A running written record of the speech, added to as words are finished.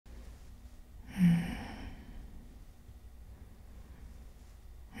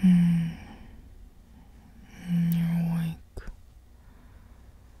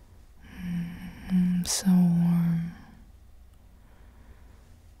So warm.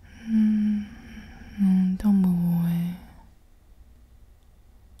 Don't move away.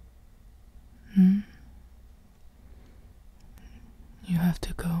 You have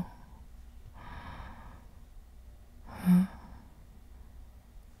to go. Huh?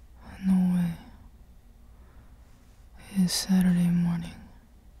 No way. It's Saturday morning.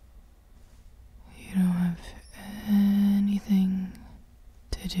 You don't have anything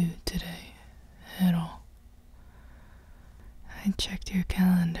to do today at all. I checked your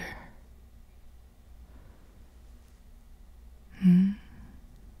calendar.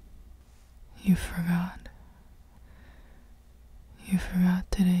 You forgot? You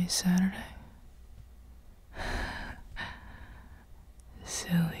forgot today's Saturday?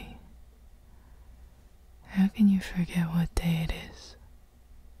 Silly. How can you forget what day it is?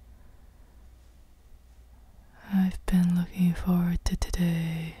 I've been looking forward to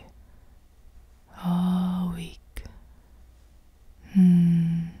today all week.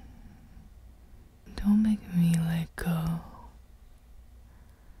 Don't make me let go.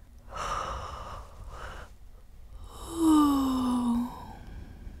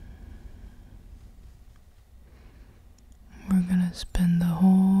 We're gonna spend the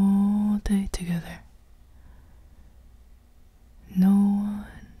whole day together. No one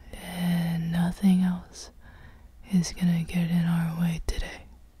and nothing else is gonna get in our way today.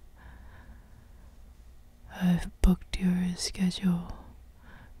 I've booked your schedule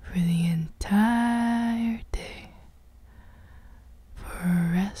for the entire day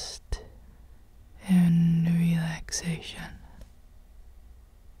for rest and relaxation.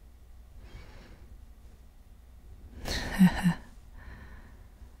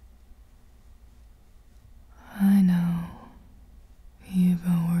 I know you've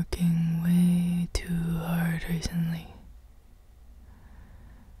been working way too hard recently.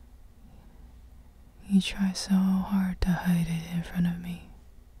 You try so hard to hide it in front of me.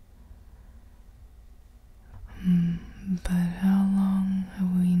 But how long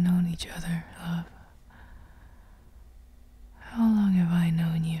have we known each other, love? How long have I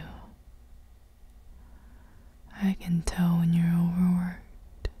known you? I can tell when you're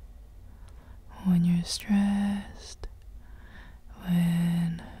overworked, when you're stressed,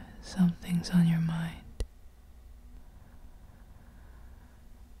 when something's on your mind.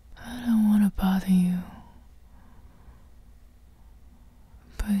 I don't want to bother you,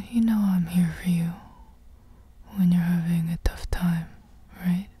 but you know I'm here for you when you're having a tough time,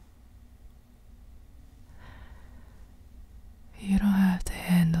 right? You don't have to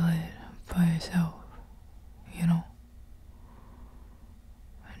handle it by yourself, you know?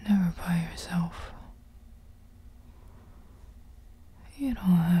 Never by yourself. You don't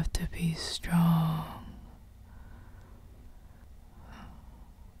have to be strong.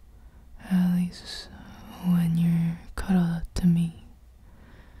 At least when you're cuddled up to me,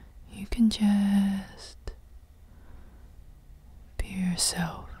 you can just be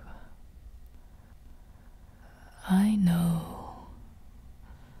yourself. I know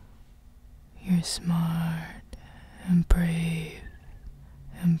you're smart and brave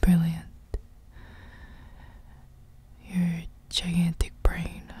and brilliant. Your gigantic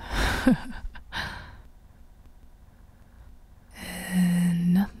brain.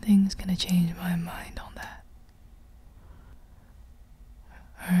 And nothing's gonna change my mind on that.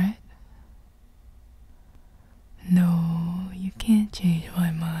 Alright? No, you can't change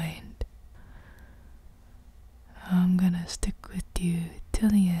my mind. I'm gonna stick with you till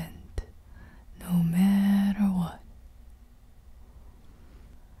the end, no matter what.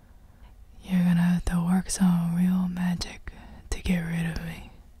 You're gonna have to work some real magic to get rid of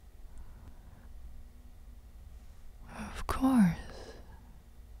me. Of course.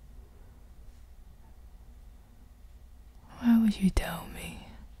 Why would you doubt me?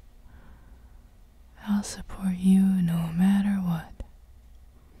 I'll support you no matter what.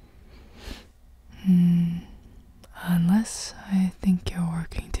 Unless I think you're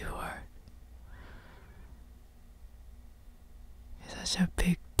working too hard. You're such a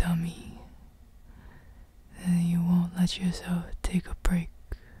big dummy that you won't let yourself take a break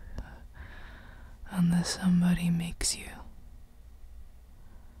unless somebody makes you.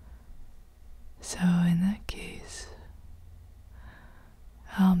 So in that case,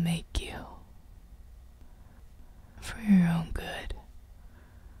 I'll make you. For your own good.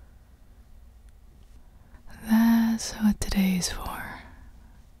 That's what today is for.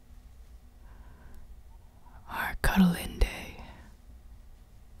 Our cuddling day.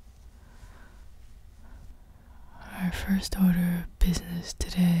 Our first order of business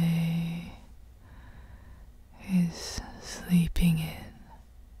today is sleeping in.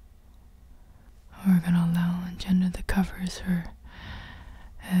 We're hours for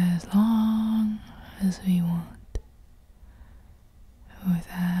as long as we want, with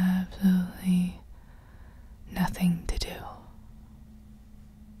absolutely nothing to do.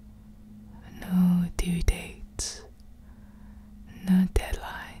 No due dates, no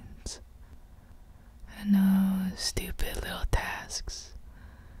deadlines, and no stupid little tasks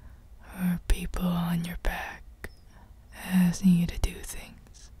or people on your back asking you to do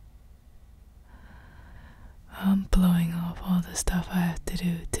things. I'm blowing off all the stuff I have to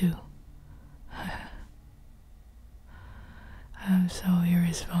do too. I'm so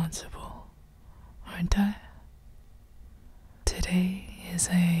irresponsible, aren't I? Today is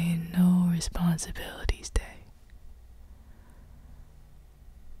a no responsibilities day.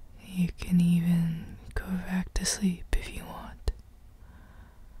 You can even go back to sleep if you want.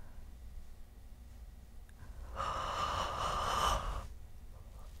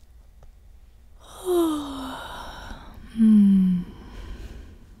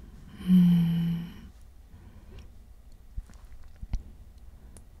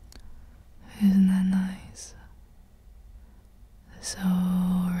 Isn't that nice? So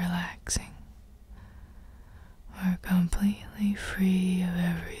relaxing. We're completely free of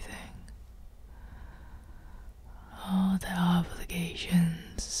everything. All the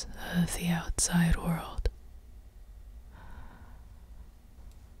obligations of the outside world.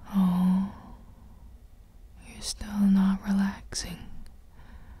 Oh, you're still not relaxing.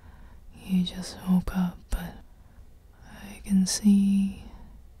 You just woke up, but I can see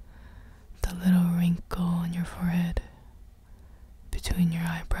the little wrinkle on your forehead between your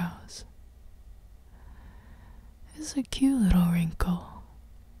eyebrows. It's a cute little wrinkle,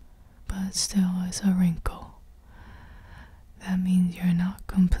 but still it's a wrinkle. That means you're not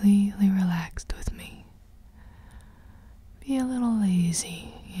completely relaxed with me. Be a little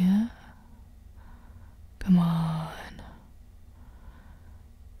lazy, yeah? Come on.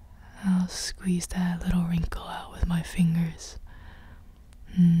 I'll squeeze that little wrinkle out with my fingers.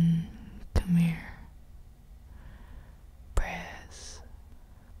 Come here. Press.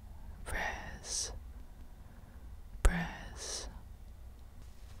 Press. Press.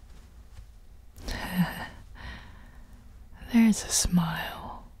 There's a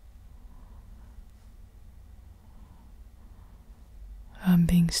smile. I'm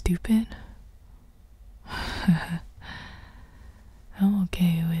being stupid? I'm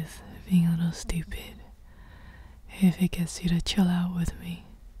okay with being a little stupid if it gets you to chill out with me.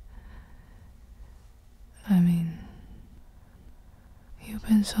 I mean, you've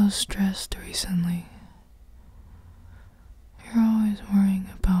been so stressed recently. You're always worrying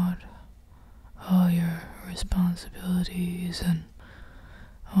about all your responsibilities and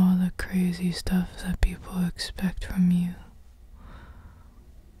all the crazy stuff that people expect from you.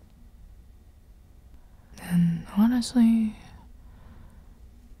 And honestly,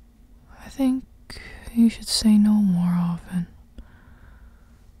 I think you should say no more often.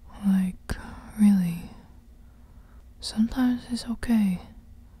 Like, really. Sometimes it's okay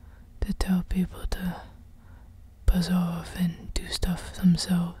to tell people to buzz off and do stuff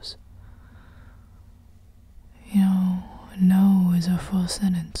themselves. You know, no is a full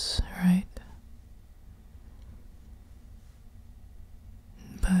sentence, right?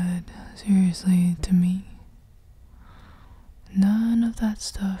 But seriously, to me, none of that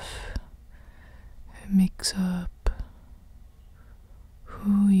stuff makes up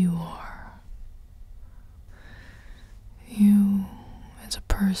who you are. You, as a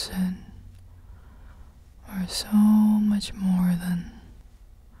person, are so much more than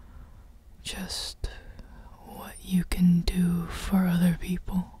just what you can do for other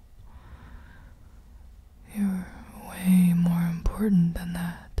people. You're way more important than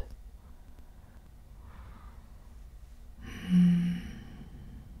that.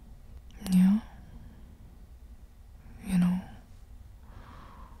 Yeah? You know,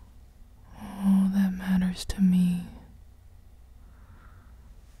 all that matters to me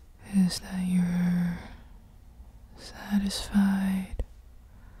is that you're satisfied,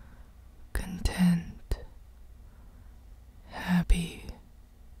 content, happy.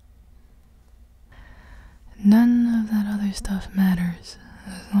 None of that other stuff matters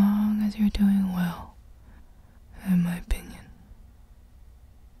as long as you're doing well, in my opinion.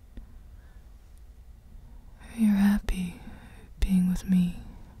 You're happy being with me,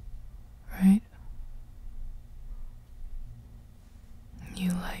 right?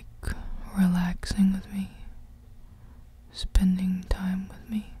 You like relaxing with me, spending time with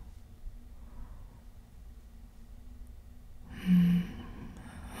me.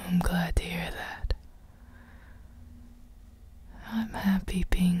 I'm glad to hear that. I'm happy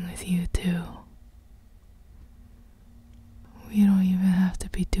being with you too.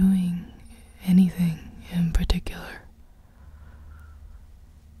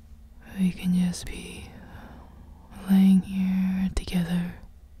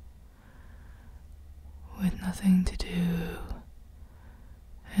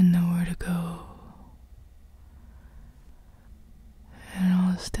 and nowhere to go. And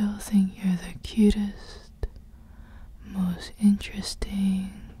I'll still think you're the cutest, most interesting,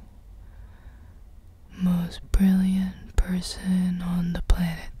 most brilliant person on the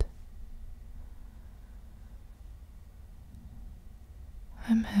planet.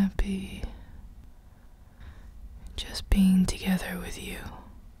 I'm happy just being together with you.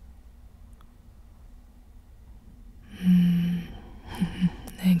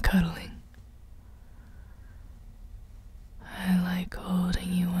 And cuddling. I like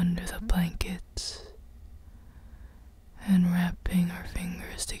holding you under the blankets and wrapping our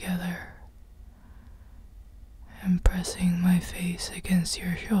fingers together and pressing my face against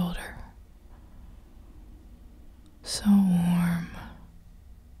your shoulder. So warm.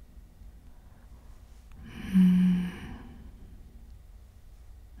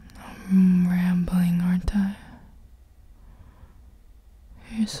 I'm rambling, aren't I?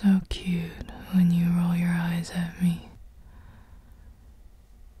 You're so cute when you roll your eyes at me.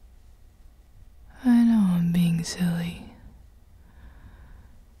 I know I'm being silly.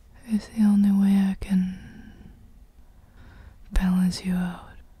 It's the only way I can balance you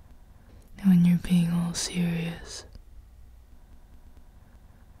out when you're being all serious.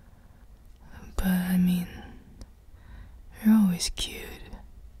 But I mean, you're always cute,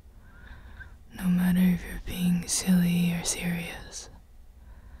 no matter if you're being silly or serious.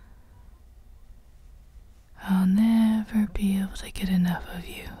 I'll never be able to get enough of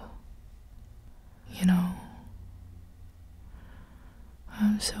you. You know,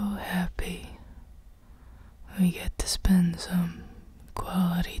 I'm so happy we get to spend some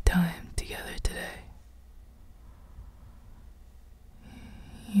quality time together today.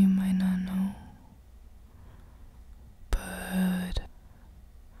 You might not know, but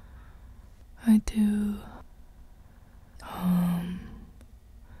I do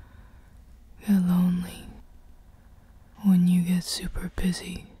get lonely when you get super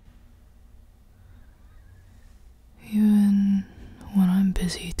busy. Even when I'm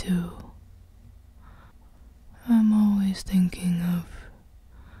busy too, I'm always thinking of,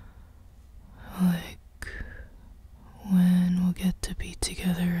 like, when we'll get to be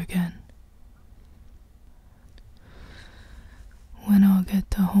together again. When I'll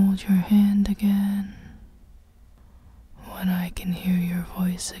get to hold your hand again. When I can hear your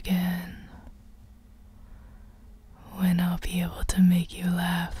voice again. When I'll be able to make you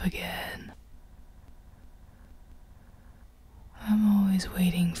laugh again. I'm always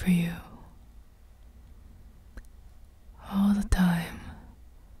waiting for you. All the time.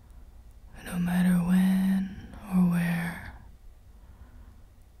 No matter when or where.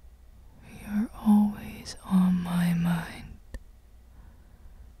 You're always on my mind.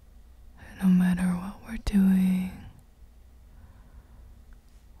 No matter what we're doing,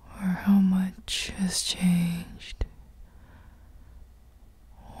 or how much has changed,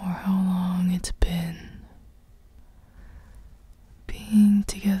 or how long it's been, being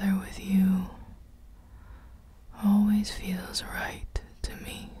together with you always feels right to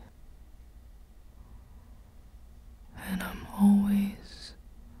me. And I'm always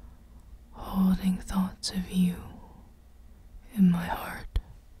holding thoughts of you in my heart.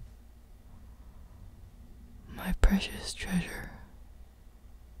 My precious treasure.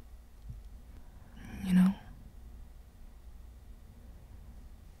 You know,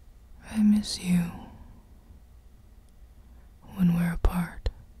 I miss you when we're apart.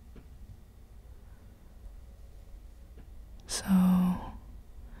 So I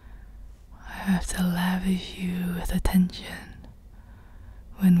have to lavish you with attention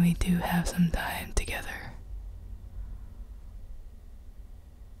when we do have some time together.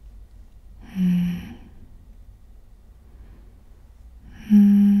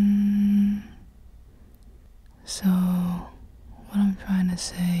 So, what I'm trying to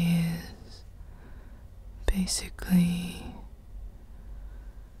say is, basically,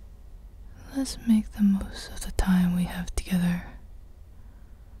 let's make the most of the time we have together.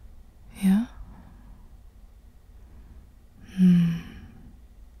 Yeah?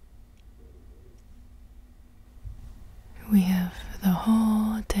 We have the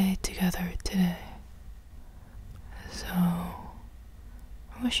whole day together today. So,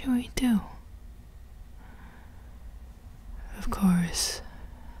 what should we do? Of course,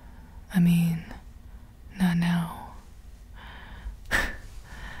 I mean, not now.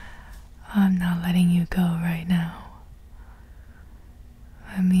 I'm not letting you go right now.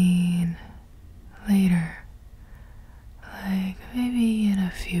 I mean, later. Like, maybe in a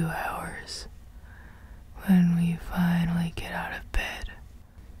few hours. When we finally get out of bed.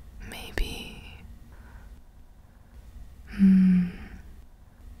 Maybe.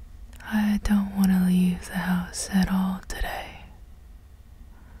 settle today.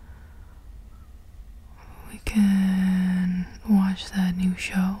 We can watch that new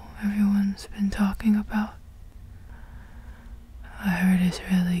show everyone's been talking about. I heard it's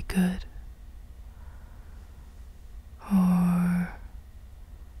really good. Or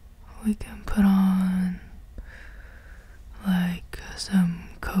we can put on like some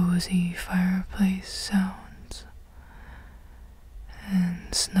cozy fireplace sounds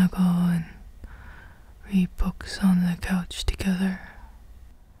and snuggle and read books on the couch together.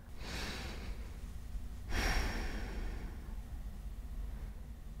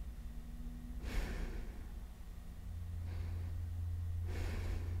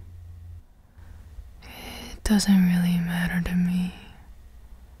 It doesn't really matter to me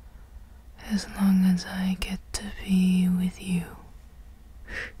as long as I get to be with you.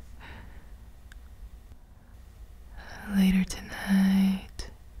 Later tonight,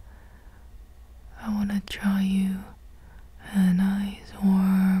 I want to draw you a nice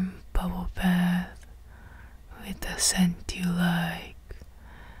warm bubble bath with a scent you like,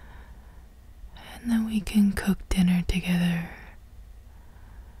 and then we can cook dinner together.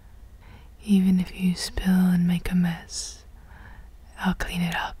 Even if you spill and make a mess, I'll clean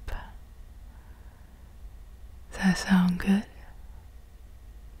it up. Does that sound good?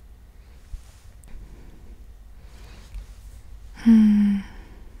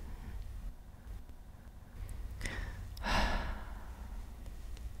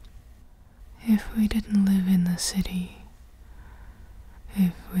 If we didn't live in the city,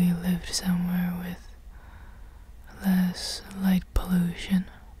 if we lived somewhere with less light pollution,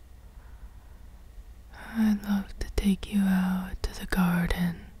 I'd love to take you out to the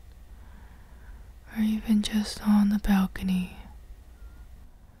garden, or even just on the balcony,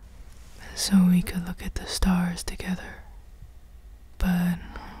 so we could look at the stars together. But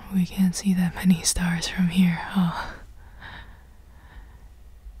we can't see that many stars from here, huh?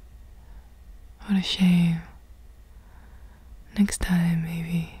 What a shame. Next time,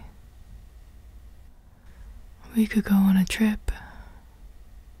 maybe. We could go on a trip.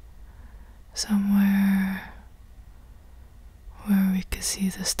 Somewhere where we could see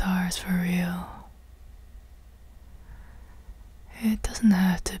the stars for real. It doesn't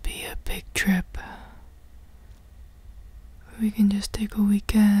have to be a big trip. We can just take a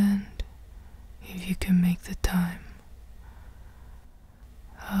weekend if you can make the time.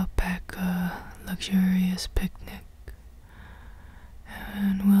 I'll pack a luxurious picnic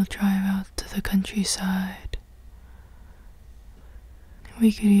and we'll drive out to the countryside.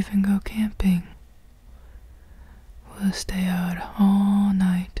 We could even go camping. We'll stay out all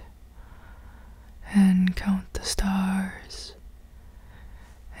night and count the stars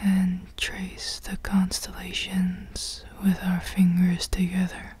and trace the constellations with our fingers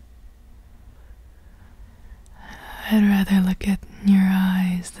together. I'd rather look at your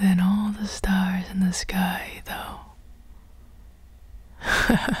eyes than all the stars in the sky, though.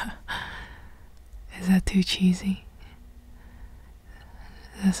 Is that too cheesy?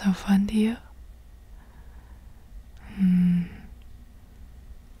 Is that so fun to you?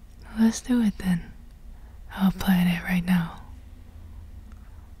 Let's do it then. I'll plan it right now.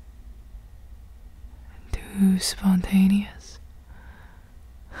 Too spontaneous?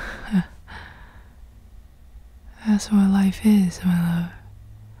 That's what life is, my love.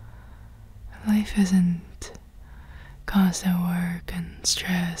 Life isn't constant work and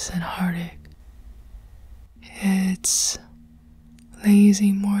stress and heartache. It's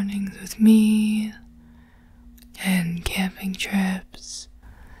lazy mornings with me, and camping trips,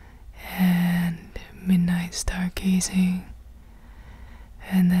 and midnight stargazing,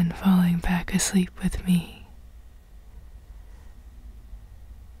 and then falling back asleep with me.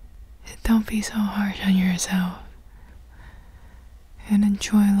 Don't be so harsh on yourself, and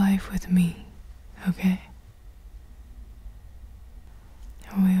enjoy life with me, okay?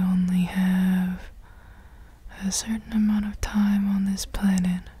 We only have a certain amount of time on this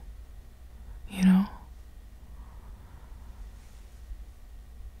planet, you know?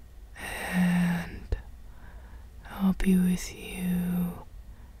 And I'll be with you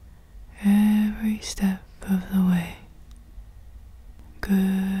every step of the way,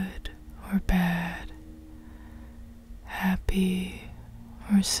 good or bad, happy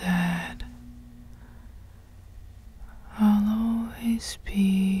or sad. I'll always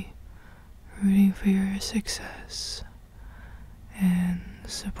be rooting for your success and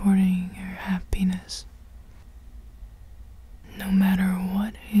supporting your happiness, no matter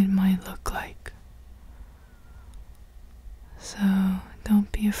what it might look like. So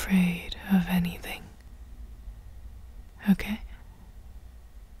don't be afraid of anything, okay?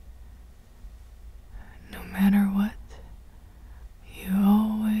 No matter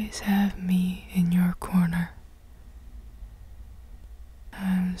have me in your corner.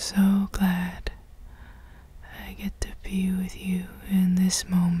 I'm so glad I get to be with you in this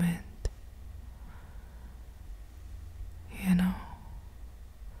moment. You know,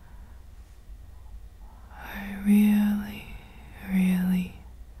 I really, really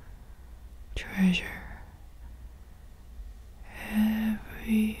treasure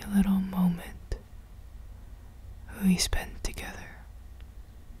every little moment we spend together.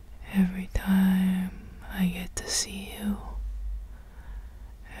 Every time I get to see you,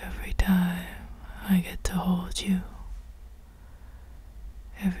 every time I get to hold you,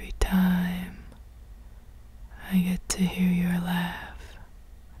 every time I get to hear your laugh,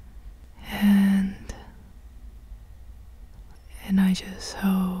 and I just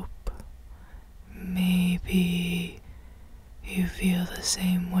hope maybe you feel the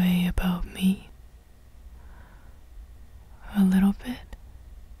same way about me. A little bit?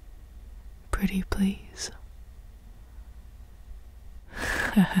 Pretty please.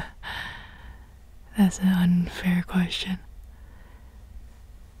 That's an unfair question.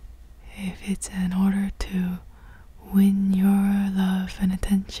 If it's in order to win your love and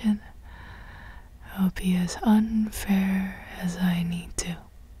attention, I'll be as unfair as I need to.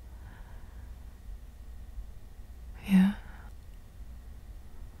 Yeah?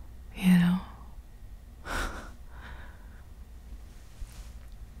 You know?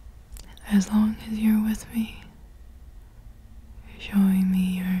 As long as you're with me, showing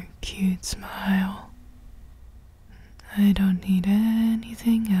me your cute smile, I don't need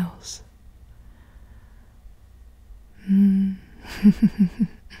anything else.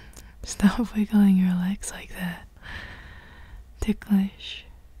 Stop wiggling your legs like that. Ticklish.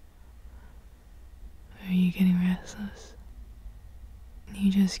 Are you getting restless?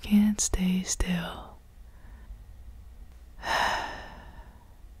 You just can't stay still.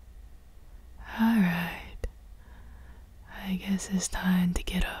 Alright. I guess it's time to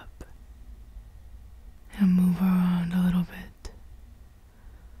get up and move around a little bit.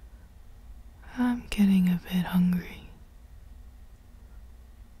 I'm getting a bit hungry.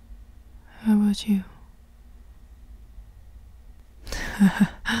 How about you?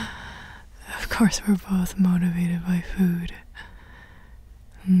 Of course, we're both motivated by food.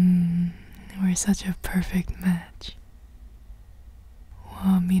 We're such a perfect match.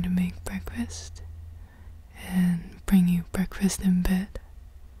 Want me to make breakfast and bring you breakfast in bed?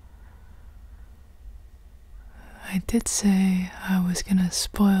 I did say I was gonna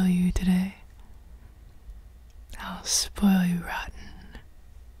spoil you today. I'll spoil you rotten.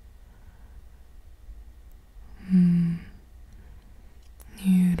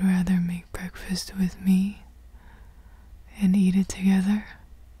 You'd rather make breakfast with me and eat it together?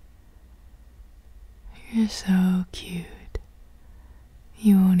 You're so cute.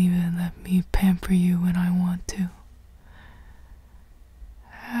 You won't even let me pamper you when I want to.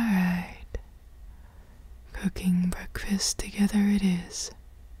 Alright. Cooking breakfast together it is.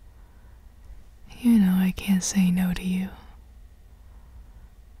 You know I can't say no to you.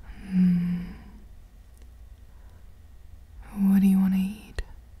 What do you want to eat?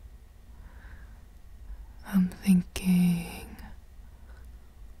 I'm thinking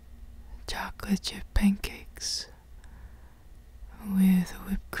chocolate chip pancakes with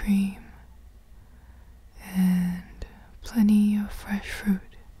whipped cream and plenty of fresh fruit.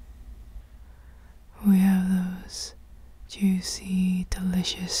 We have those juicy,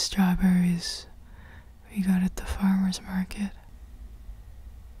 delicious strawberries we got at the farmer's market.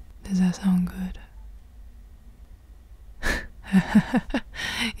 Does that sound good?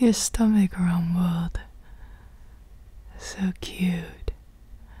 Your stomach rumbled. So cute.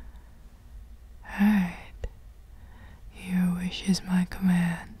 Alright. Your wish is my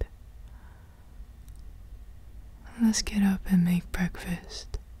command. Let's get up and make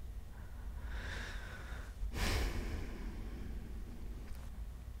breakfast.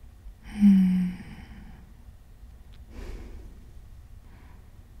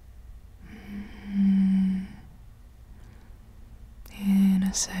 In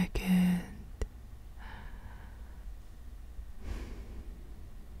a second.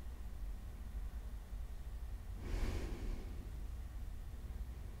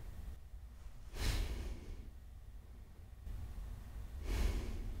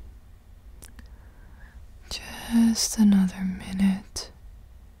 Just another minute.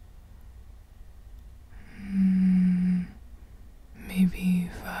 Maybe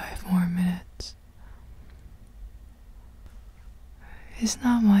 5 more minutes. It's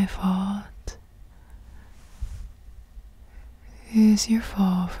not my fault. It's your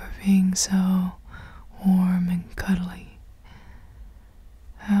fault for being so warm and cuddly.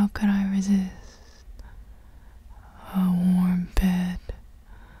 How could I resist a warm bed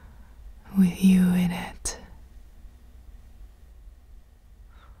with you in it?